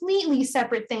completely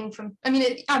separate thing from, I mean,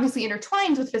 it obviously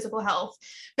intertwines with physical health,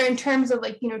 but in terms of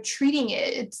like, treating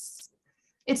it,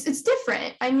 it's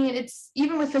different. I mean, it's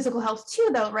even with physical health too,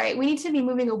 though, right? We need to be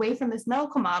moving away from this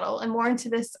medical model and more into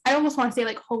this, I almost want to say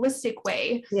like holistic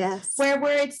way. Yes. Where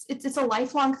it's a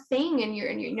lifelong thing and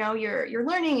you're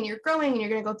learning and you're growing and you're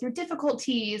going to go through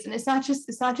difficulties. And it's not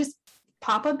just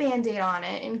pop a Band-Aid on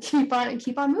it and keep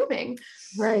on moving.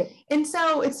 Right. And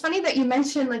so it's funny that you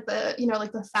mentioned like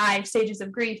the 5 stages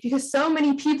of grief, because so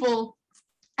many people,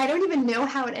 I don't even know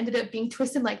how it ended up being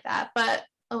twisted like that, but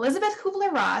Elizabeth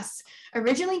Kubler-Ross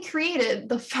originally created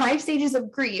the 5 stages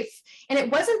of grief, and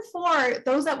it wasn't for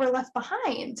those that were left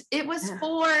behind. It was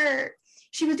for,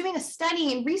 she was doing a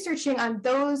study and researching on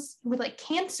those with like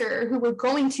cancer who were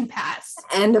going to pass.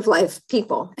 End of life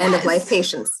people, end of life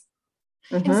patients.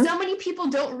 And so many people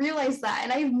don't realize that.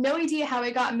 And I have no idea how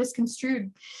it got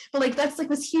misconstrued. But like that's like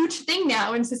this huge thing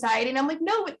now in society. And I'm like,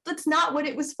 no, that's not what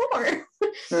it was for.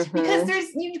 Because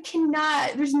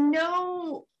there's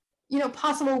no,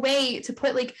 possible way to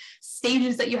put like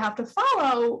stages that you have to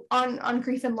follow on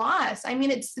grief and loss. I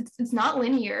mean, it's not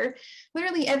linear.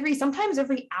 Literally sometimes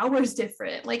every hour is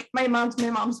different. Like my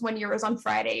mom's 1 year was on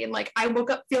Friday, and like I woke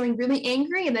up feeling really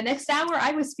angry, and the next hour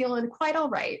I was feeling quite all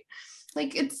right.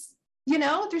 Like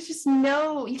there's just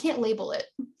you can't label it.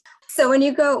 So when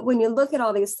you look at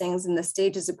all these things in the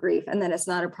stages of grief, and then it's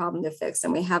not a problem to fix,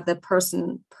 and we have the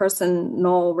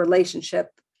personal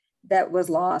relationship that was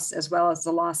lost as well as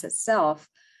the loss itself,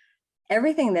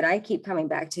 everything that I keep coming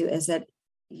back to is that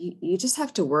you just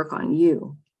have to work on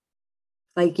you.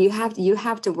 Like you have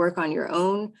to work on your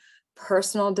own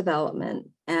personal development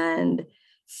and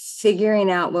figuring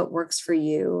out what works for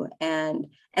you. And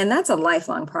that's a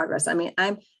lifelong progress. I mean,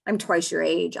 I'm twice your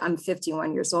age. I'm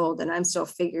 51 years old, and I'm still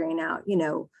figuring out,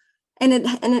 and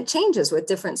it changes with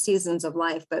different seasons of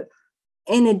life. But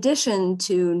in addition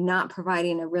to not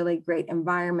providing a really great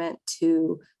environment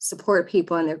to support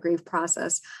people in their grief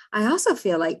process, I also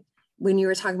feel like when you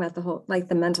were talking about the whole, like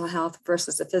the mental health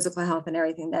versus the physical health and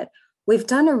everything, that we've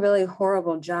done a really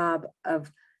horrible job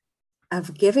of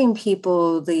giving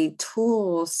people the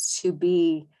tools to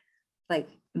be like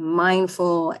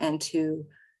mindful and to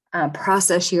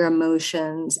process your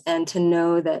emotions, and to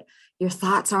know that your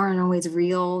thoughts aren't always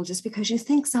real. Just because you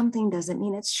think something doesn't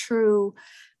mean it's true.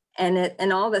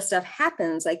 And all this stuff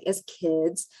happens like as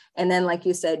kids. And then, like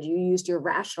you said, you used your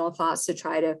rational thoughts to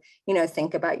try to,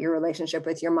 think about your relationship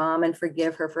with your mom and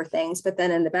forgive her for things. But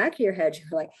then in the back of your head,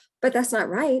 you're like, but that's not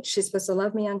right. She's supposed to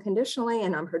love me unconditionally,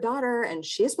 and I'm her daughter, and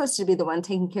she's supposed to be the one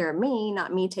taking care of me,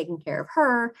 not me taking care of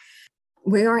her.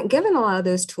 We aren't given a lot of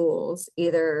those tools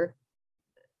either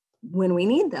when we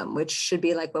need them, which should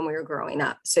be like when we were growing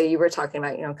up. So you were talking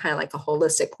about, kind of like a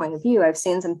holistic point of view. I've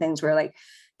seen some things where like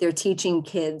they're teaching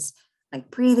kids like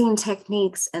breathing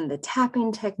techniques and the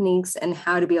tapping techniques and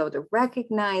how to be able to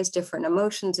recognize different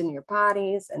emotions in your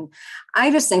bodies. And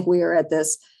I just think we are at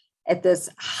this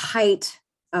height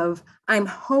of, I'm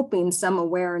hoping, some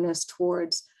awareness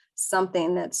towards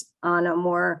something that's on a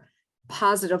more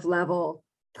positive level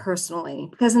personally.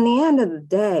 Because in the end of the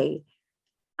day,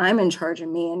 I'm in charge of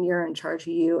me and you're in charge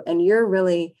of you. And you're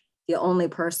really the only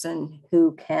person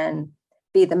who can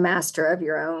be the master of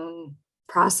your own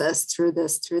process through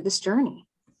this journey.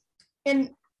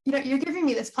 And, you're giving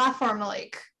me this platform to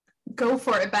like go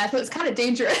for it, Beth. It's kind of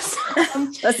dangerous.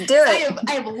 Let's do it.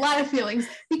 I have a lot of feelings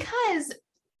because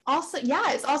also,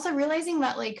 it's also realizing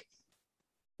that like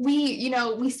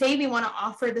we say we want to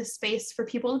offer this space for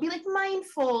people to be like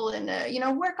mindful and,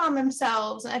 work on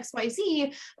themselves and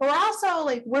XYZ, but we're also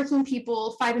like working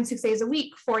people 5 and 6 days a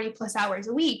week, 40 plus hours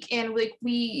a week. And like,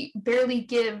 we barely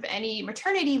give any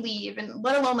maternity leave and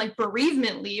let alone like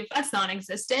bereavement leave. That's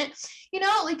non-existent,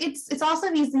 like it's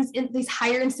also these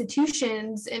higher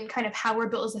institutions and kind of how we're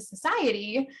built as a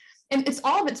society. And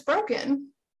all of it's broken.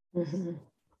 Mm-hmm.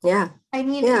 Yeah. I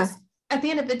mean, at the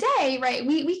end of the day, right,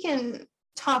 we can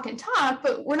talk and talk,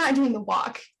 but we're not doing the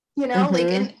walk, Mm-hmm.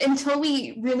 like until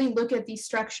we really look at these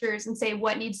structures and say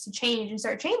what needs to change and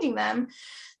start changing them,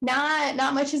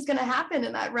 not much is going to happen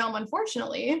in that realm,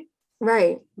 unfortunately.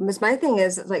 Right. Because my thing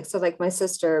is like my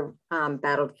sister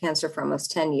battled cancer for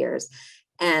almost 10 years.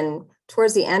 And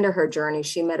towards the end of her journey,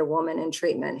 she met a woman in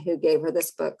treatment who gave her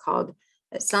this book called,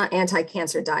 it's not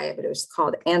Anti-Cancer Diet, but it was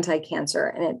called Anti-Cancer.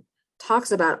 And it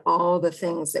talks about all the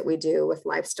things that we do with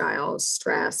lifestyle,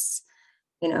 stress,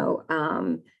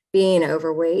 being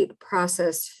overweight,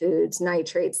 processed foods,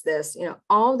 nitrates,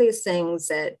 all these things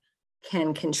that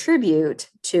can contribute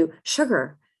to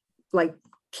sugar, like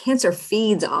cancer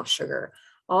feeds off sugar,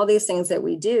 all these things that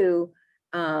we do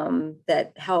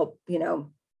that help,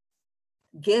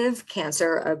 give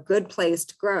cancer a good place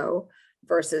to grow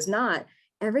versus not.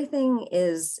 Everything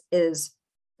is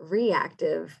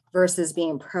reactive versus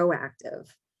being proactive.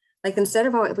 Like instead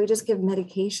of if we just give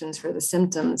medications for the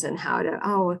symptoms and how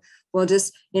to, we'll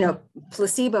just,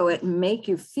 placebo it and make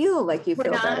you feel like you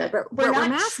feel better, but we're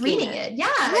not treating it. Yeah.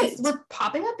 Right. We're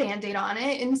popping a Band-Aid on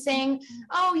it and saying,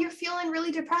 oh, you're feeling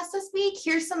really depressed this week.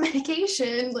 Here's some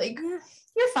medication. Like,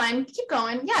 you're fine. Keep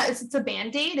going. Yeah. It's a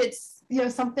Band-Aid. It's,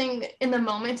 something in the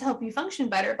moment to help you function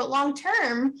better, but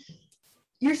long-term,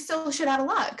 you're still shit out of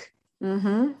luck.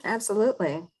 Mm-hmm.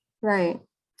 Absolutely. Right.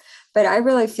 But I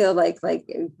really feel like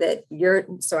that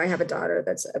so I have a daughter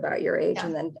that's about your age,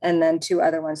 and then 2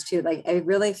 other ones too. Like, I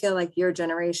really feel like your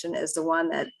generation is the one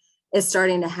that is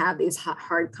starting to have these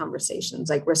hard conversations.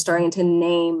 Like, we're starting to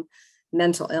name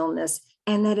mental illness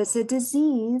and that it's a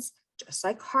disease, just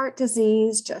like heart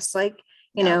disease, just like,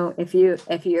 if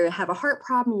you have a heart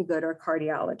problem, you go to a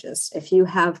cardiologist. If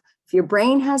your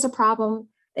brain has a problem,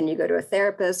 then you go to a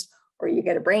therapist or you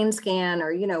get a brain scan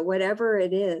or, whatever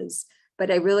it is. But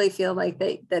I really feel like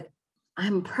that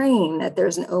I'm praying that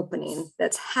there's an opening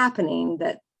that's happening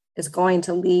that is going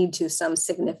to lead to some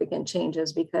significant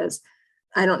changes, because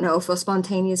I don't know if we'll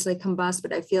spontaneously combust,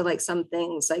 but I feel like some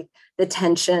things like the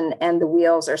tension and the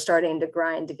wheels are starting to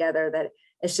grind together, that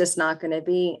it's just not going to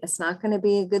be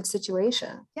a good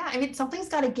situation. Yeah. I mean, something's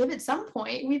got to give at some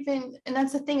point. And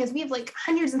that's the thing, is we have like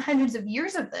hundreds and hundreds of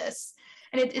years of this.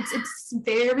 And it's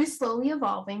very slowly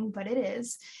evolving, but it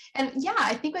is. And yeah,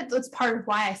 I think that's part of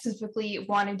why I specifically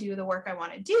want to do the work I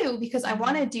want to do, because I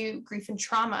want to do grief and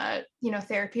trauma,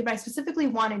 therapy, but I specifically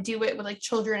want to do it with like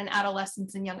children and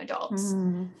adolescents and young adults.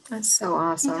 That's so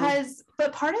awesome.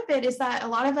 But part of it is that a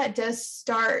lot of that does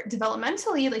start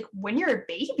developmentally, like when you're a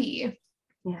baby.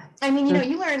 Yeah. I mean,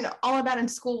 you learn all about in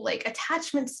school, like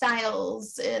attachment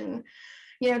styles and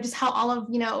just how all of,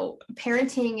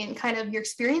 parenting and kind of your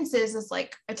experiences as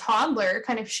like a toddler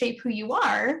kind of shape who you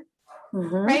are.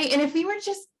 Mm-hmm. Right. And if we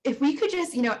could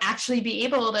just, actually be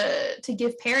able to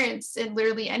give parents and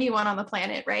literally anyone on the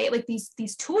planet, right, like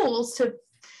these tools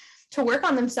to work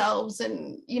on themselves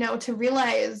and, to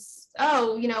realize,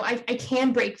 I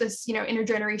can break this,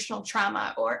 intergenerational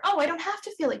trauma, or, I don't have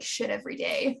to feel like shit every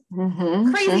day.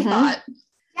 Mm-hmm. Crazy thought.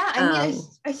 Yeah, I mean,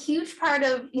 a huge part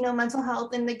of, mental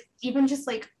health and like even just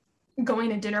like going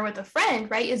to dinner with a friend,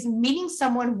 right, is meeting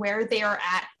someone where they are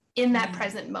at in that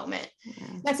present moment. Yeah.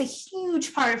 That's a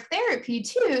huge part of therapy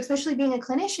too, especially being a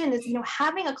clinician, is,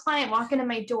 having a client walk into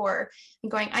my door and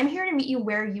going, I'm here to meet you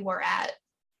where you are at.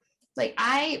 Like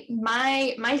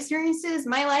my experiences,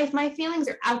 my life, my feelings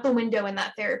are out the window in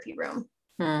that therapy room.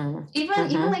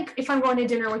 Even like if I'm going to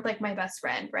dinner with like my best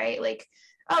friend, right? Like,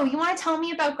 oh, you want to tell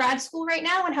me about grad school right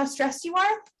now and how stressed you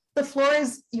are? The floor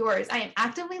is yours. I am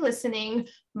actively listening.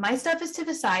 My stuff is to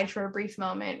the side for a brief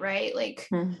moment, right? Like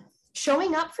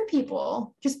showing up for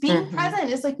people, just being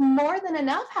present is like more than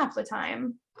enough half the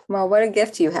time. Well, what a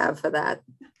gift you have for that,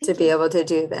 to be able to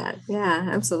do that. Yeah,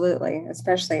 absolutely.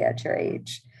 Especially at your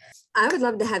age. I would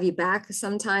love to have you back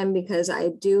sometime because I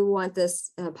do want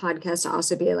this podcast to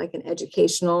also be like an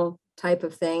educational type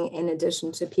of thing in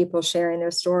addition to people sharing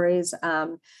their stories.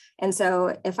 And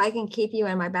so if I can keep you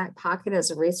in my back pocket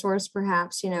as a resource,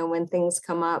 perhaps, when things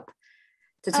come up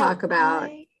to talk about.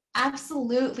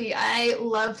 Absolutely. I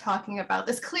love talking about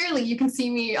this. Clearly, you can see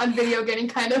me on video getting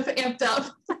kind of amped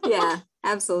up. Yeah,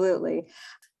 absolutely.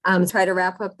 Try to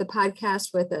wrap up the podcast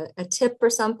with a tip or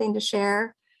something to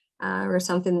share. Or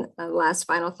something, a last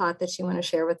final thought that you want to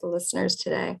share with the listeners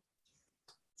today?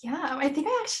 Yeah, I think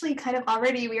I actually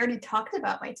we already talked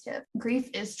about my tip. Grief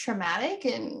is traumatic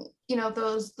and,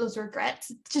 those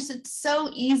regrets, it's so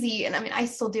easy. And I mean, I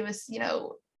still do this,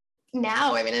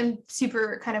 now, I mean, I'm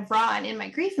super kind of raw and in my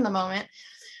grief in the moment,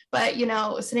 but,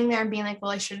 sitting there and being like, well,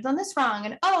 I should have done this wrong.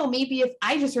 And, oh, maybe if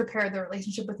I just repaired the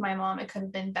relationship with my mom, it could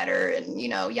have been better and,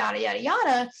 yada, yada,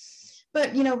 yada.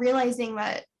 But, realizing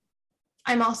that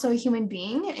I'm also a human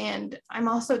being and I'm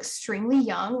also extremely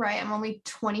young, right? I'm only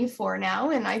 24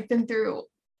 now and I've been through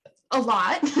a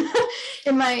lot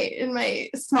in my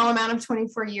small amount of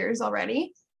 24 years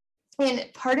already. And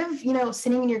part of,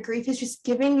 sitting in your grief is just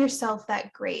giving yourself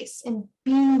that grace and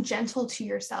being gentle to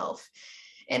yourself.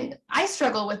 And I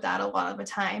struggle with that a lot of the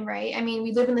time, right? I mean,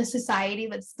 we live in this society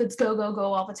that's go, go,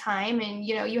 go all the time. And,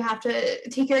 you have to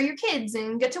take care of your kids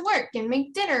and get to work and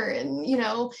make dinner and,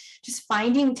 just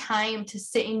finding time to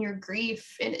sit in your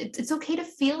grief. And it's okay to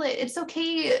feel it. It's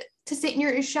okay to sit in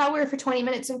your shower for 20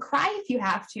 minutes and cry if you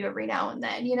have to every now and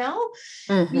then,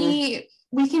 Mm-hmm.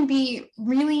 We can be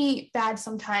really bad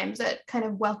sometimes at kind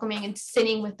of welcoming and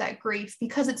sitting with that grief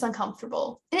because it's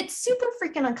uncomfortable. And it's super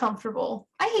freaking uncomfortable.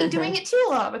 I hate mm-hmm. doing it too a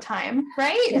lot of the time,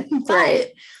 right? Yeah,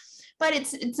 right. But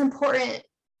it's important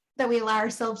that we allow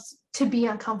ourselves to be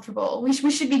uncomfortable. We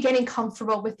should be getting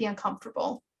comfortable with the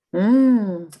uncomfortable.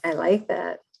 I like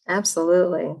that.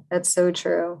 Absolutely. That's so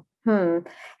true. And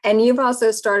you've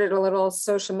also started a little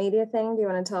social media thing. Do you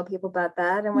want to tell people about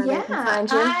that and where they can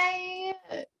find you?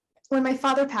 When my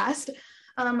father passed,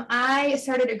 I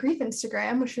started a grief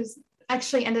Instagram, which was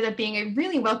actually ended up being a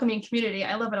really welcoming community.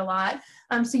 I love it a lot.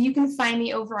 So you can find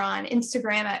me over on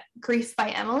Instagram at Grief by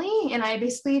Emily. And I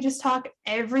basically just talk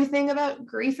everything about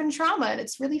grief and trauma. And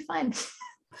it's really fun.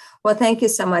 Well, thank you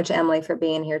so much, Emily, for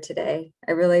being here today.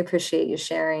 I really appreciate you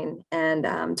sharing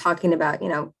and talking about,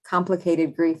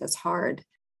 complicated grief is hard.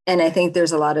 And I think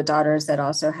there's a lot of daughters that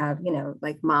also have,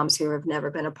 like moms who have never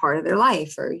been a part of their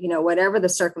life or, whatever the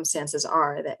circumstances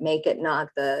are that make it not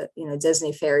the,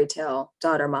 Disney fairy tale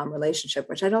daughter-mom relationship,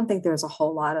 which I don't think there's a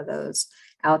whole lot of those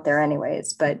out there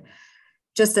anyways, but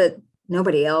just that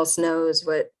nobody else knows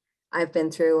what I've been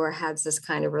through or has this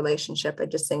kind of relationship. I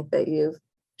just think that you've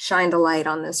shined a light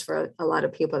on this for a lot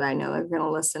of people that I know are going to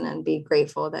listen and be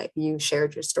grateful that you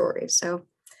shared your story. So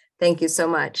thank you so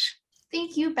much.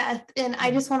 Thank you, Beth. And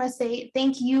I just want to say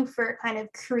thank you for kind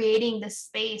of creating this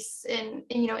space and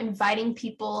inviting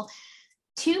people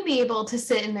to be able to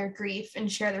sit in their grief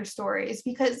and share their stories,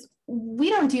 because we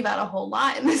don't do that a whole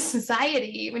lot in this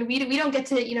society. I mean, we don't get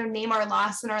to, name our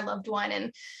loss and our loved one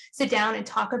and sit down and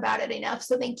talk about it enough.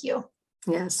 So thank you.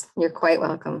 Yes, you're quite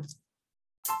welcome.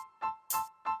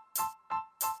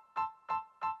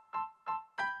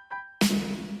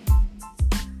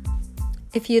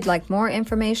 If you'd like more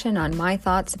information on my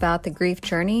thoughts about the grief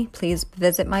journey, please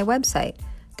visit my website,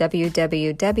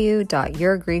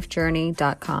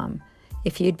 www.yourgriefjourney.com.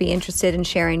 If you'd be interested in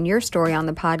sharing your story on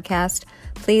the podcast,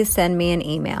 please send me an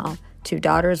email to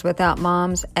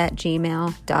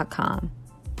daughterswithoutmoms@gmail.com.